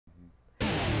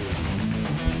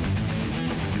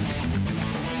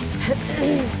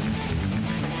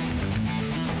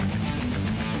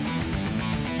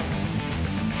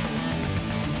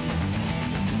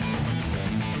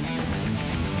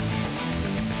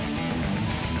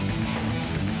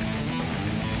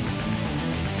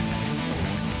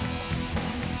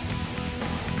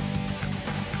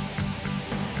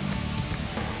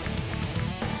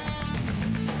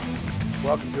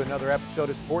Welcome to another episode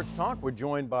of Sports Talk. We're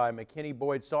joined by McKinney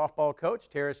Boyd softball coach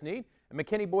Tara Sneed and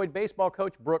McKinney Boyd baseball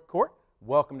coach Brooke Court.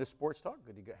 Welcome to Sports Talk.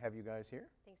 Good to have you guys here.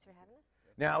 Thanks for having us.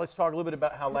 Now let's talk a little bit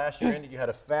about how last year ended. You had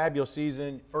a fabulous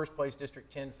season, first place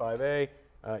District 10 5A.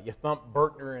 You thumped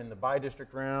Berkner in the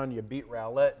bi-district round. You beat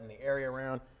Rowlett in the area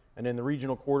round. And in the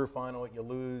regional quarterfinal, you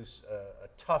lose a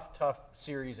tough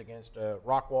series against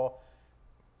Rockwall.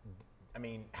 I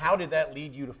mean, how did that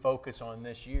lead you to focus on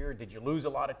this year? Did you lose a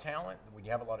lot of talent? Would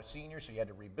you have a lot of seniors, so you had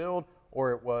to rebuild?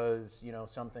 Or it was, you know,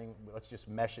 something, let's just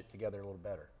mesh it together a little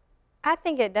better? I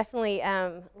think it definitely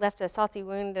left a salty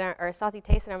wound or a salty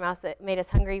taste in our mouths that made us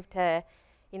hungry to,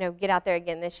 you know, get out there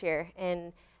again this year.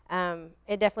 And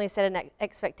it definitely set an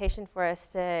expectation for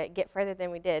us to get further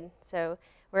than we did. So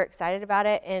we're excited about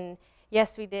it. And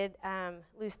yes, we did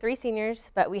lose 3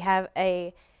 seniors, but we have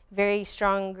a very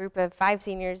strong group of 5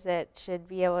 seniors that should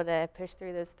be able to push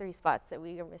through those 3 spots that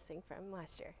we were missing from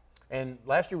last year. And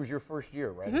last year was your first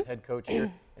year, right, as head coach here?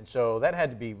 And so that had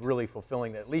to be really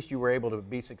fulfilling, that at least you were able to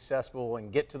be successful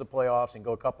and get to the playoffs and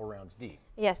go a couple rounds deep.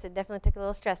 Yes, it definitely took a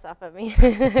little stress off of me.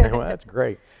 Well, that's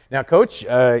great. Now, Coach,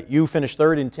 you finished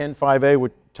 3rd in 10-5A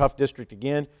with tough district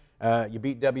again. You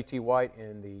beat W.T. White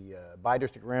in the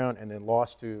bi-district round and then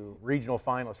lost to regional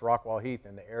finalist Rockwall Heath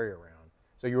in the area round.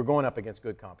 So you were going up against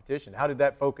good competition. How did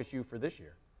that focus you for this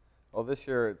year? Well, this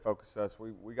year it focused us.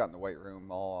 We got in the weight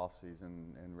room all off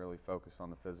season and really focused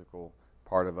on the physical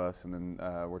part of us. And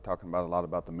then we're talking about a lot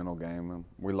about the mental game. And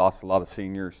we lost a lot of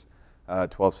seniors,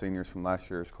 12 seniors from last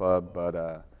year's club.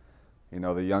 But you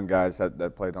know, the young guys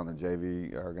that played on the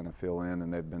JV are going to fill in,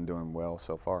 and they've been doing well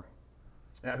so far.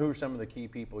 Now, who are some of the key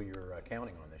people you're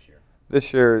counting on this year?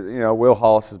 This year, you know, Will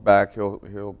Hollis is back.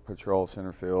 He'll patrol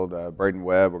center field. Braden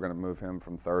Webb, we're going to move him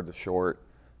from 3rd to short.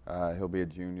 He'll be a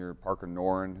junior. Parker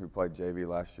Noren, who played JV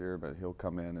last year, but he'll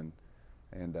come in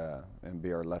and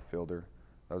be our left fielder.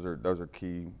 Those are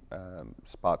key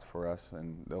spots for us,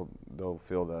 and they'll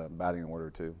fill the batting order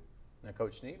too. Now,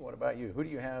 Coach Sneed, what about you? Who do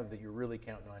you have that you're really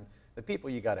counting on? The people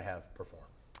you got to have perform.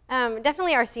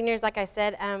 Definitely our seniors, like I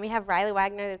said. We have Riley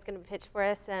Wagner that's going to pitch for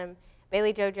us.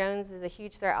 Bailey Jo Jones is a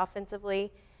huge threat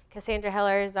offensively. Cassandra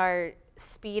Heller is our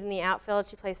speed in the outfield.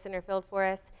 She plays center field for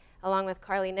us, along with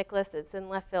Carly Nicholas that's in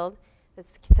left field.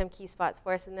 That's some key spots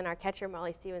for us. And then our catcher,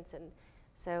 Molly Stevenson.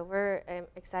 So we're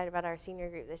excited about our senior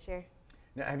group this year.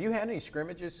 Now, have you had any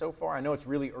scrimmages so far? I know it's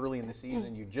really early in the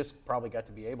season. You just probably got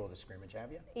to be able to scrimmage, have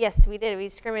you? Yes, we did. We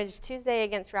scrimmaged Tuesday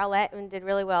against Rowlett and did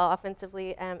really well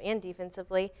offensively and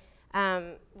defensively.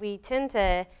 We tend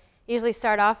to usually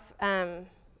start off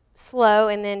slow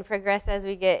and then progress as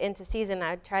we get into season.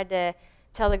 I tried to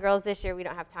tell the girls this year we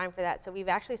don't have time for that. So we've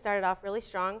actually started off really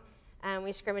strong.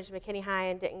 We scrimmaged McKinney High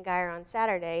and Denton Geyer on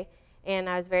Saturday, and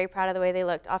I was very proud of the way they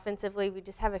looked. Offensively, we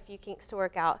just have a few kinks to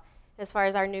work out as far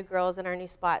as our new girls and our new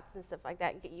spots and stuff like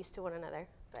that, and get used to one another.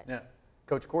 But now,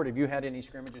 Coach Court, have you had any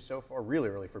scrimmages so far? Really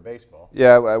early for baseball.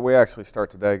 Yeah, we actually start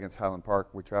today against Highland Park.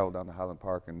 We travel down to Highland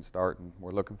Park and start, and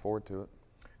we're looking forward to it.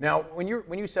 Now, when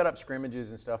you set up scrimmages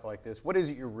and stuff like this, what is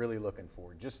it you're really looking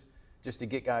for? Just to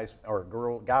get guys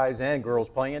and girls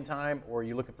playing time, or are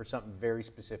you looking for something very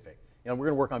specific? You know, we're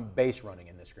going to work on base running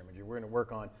in this scrimmage. We're going to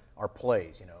work on our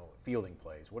plays, you know, fielding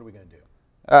plays. What are we going to do?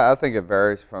 I think it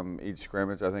varies from each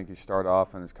scrimmage. I think you start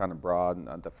off and it's kind of broad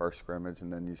at the first scrimmage,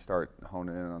 and then you start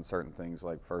honing in on certain things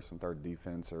like first and third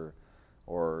defense,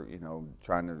 or you know,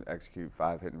 trying to execute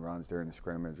 5 hit and runs during the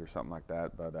scrimmage or something like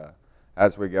that. But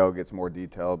as we go, it gets more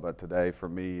detailed. But today, for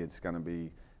me, it's going to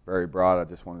be very broad. I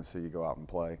just want to see you go out and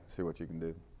play, see what you can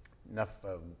do. Enough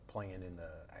of playing in the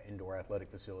indoor athletic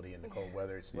facility in the cold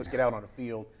weather. Let's get out on a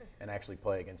field and actually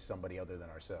play against somebody other than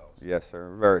ourselves. Yes, sir.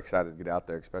 We're very excited to get out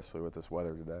there, especially with this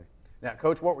weather today. Now,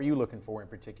 Coach, what were you looking for in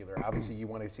particular? Obviously, you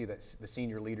want to see the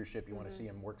senior leadership. You want to see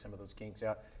them work some of those kinks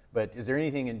out. But is there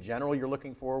anything in general you're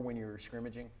looking for when you're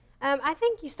scrimmaging? I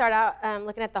think you start out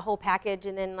looking at the whole package,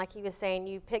 and then, like he was saying,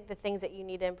 you pick the things that you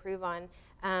need to improve on.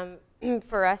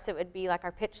 For us, it would be like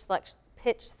our pitch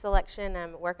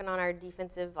selection, working on our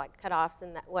defensive like cutoffs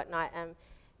and whatnot.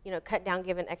 You know, cut down,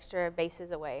 giving extra bases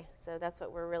away. So that's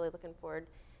what we're really looking forward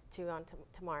to on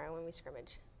tomorrow when we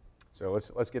scrimmage. So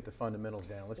let's get the fundamentals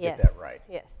down. Let's Yes. get that right.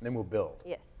 Yes. And then we'll build.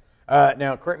 Yes.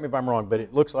 Now, correct me if I'm wrong, but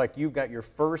it looks like you've got your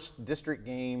first district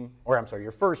game, or I'm sorry,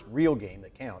 your first real game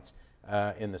that counts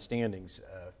in the standings,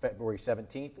 February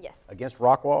 17th. Yes. Against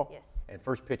Rockwall. Yes. And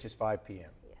first pitch is 5 p.m.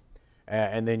 Yes.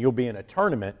 And then you'll be in a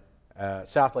tournament,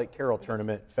 South Lake Carroll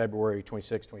tournament, February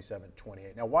 26, 27,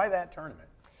 28. Now, why that tournament?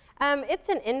 It's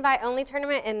an invite-only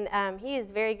tournament, and he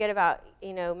is very good about,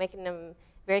 you know, making them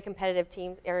very competitive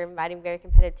teams, or inviting very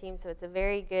competitive teams. So it's a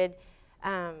very good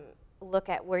look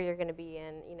at where you're going to be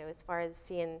in, you know, as far as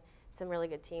seeing some really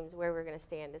good teams where we're going to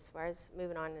stand as far as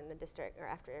moving on in the district or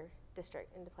after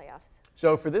district into playoffs.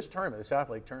 So for this tournament, the South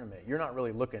Lake tournament, you're not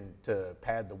really looking to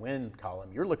pad the win column.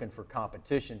 You're looking for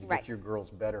competition to get your girls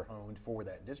better honed for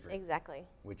that district. Exactly.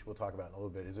 Which we'll talk about in a little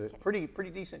bit. Is a pretty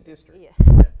decent district.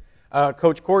 Yeah.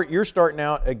 Coach Court, you're starting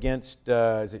out against,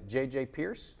 is it J.J.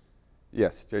 Pierce?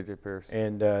 Yes, J.J. Pierce.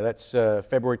 And that's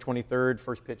February 23rd,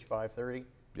 first pitch 5:30.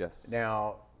 Yes.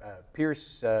 Now,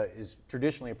 Pierce is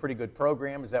traditionally a pretty good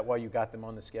program. Is that why you got them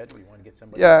on the schedule? You want to get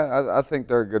somebody? Yeah, I think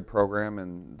they're a good program,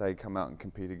 and they come out and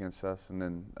compete against us. And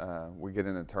then we get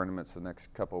into tournaments the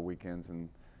next couple of weekends, and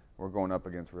we're going up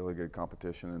against really good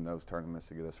competition in those tournaments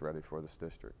to get us ready for this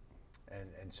district.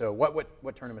 And so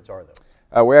what tournaments are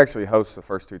those? We actually host the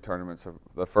first two tournaments.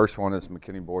 The first one is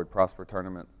McKinney Boyd Prosper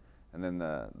Tournament, and then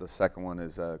the second one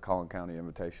is Collin County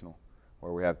Invitational,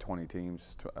 where we have 20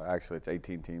 teams. Actually, it's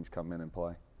 18 teams come in and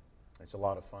play. It's a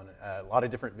lot of fun. A lot of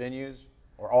different venues,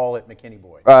 or all at McKinney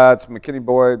Boyd? It's McKinney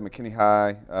Boyd, McKinney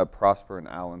High, Prosper, and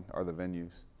Allen are the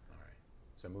venues. All right.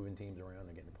 So moving teams around,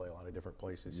 they're getting to play a lot of different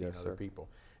places, yes, seeing other sir. people.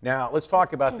 Now, let's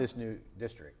talk about this new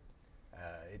district.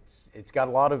 It's got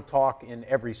a lot of talk in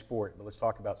every sport, but let's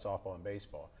talk about softball and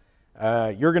baseball.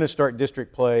 You're going to start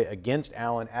district play against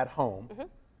Allen at home.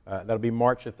 That'll be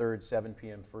March the 3rd, 7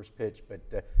 p.m. first pitch.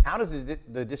 But how does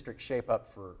the district shape up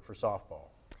for softball?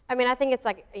 I mean, I think it's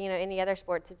like, any other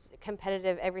sports. It's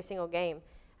competitive every single game.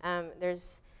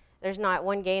 There's not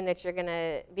one game that you're going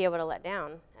to be able to let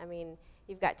down. I mean,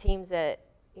 you've got teams that,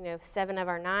 7 of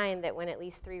our 9 that went at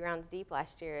least 3 rounds deep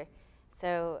last year.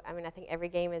 So, I mean, I think every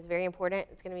game is very important.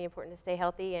 It's going to be important to stay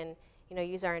healthy and,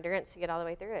 use our endurance to get all the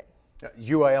way through it. Is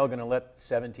UIL going to let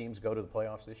 7 teams go to the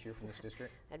playoffs this year from this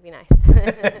district? That'd be nice.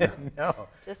 No.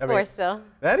 Just 4 still.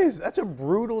 That's a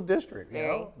brutal district,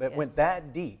 that yes. went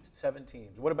that deep, 7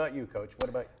 teams. What about you, Coach? What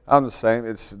about? I'm the same.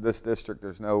 It's this district.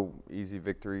 There's no easy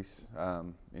victories.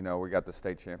 We got the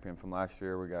state champion from last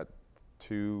year. We got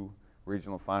 2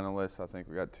 regional finalists. I think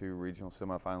we got 2 regional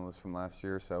semifinalists from last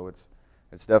year. So it's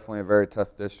definitely a very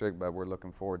tough district, but we're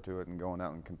looking forward to it and going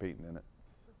out and competing in it.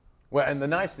 Well, and the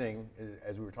nice thing,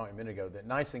 as we were talking a minute ago, the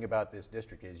nice thing about this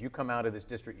district is you come out of this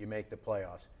district, you make the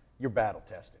playoffs, you're battle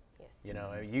tested. Yes.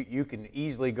 You can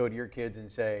easily go to your kids and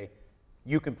say,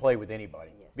 you can play with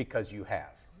anybody because you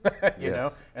have,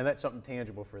 Yes. and that's something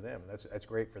tangible for them. That's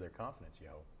great for their confidence,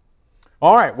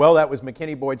 All right, well, that was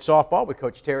McKinney Boyd softball with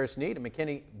Coach Sneed and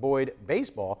McKinney Boyd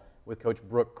baseball with Coach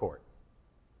Brooke Court.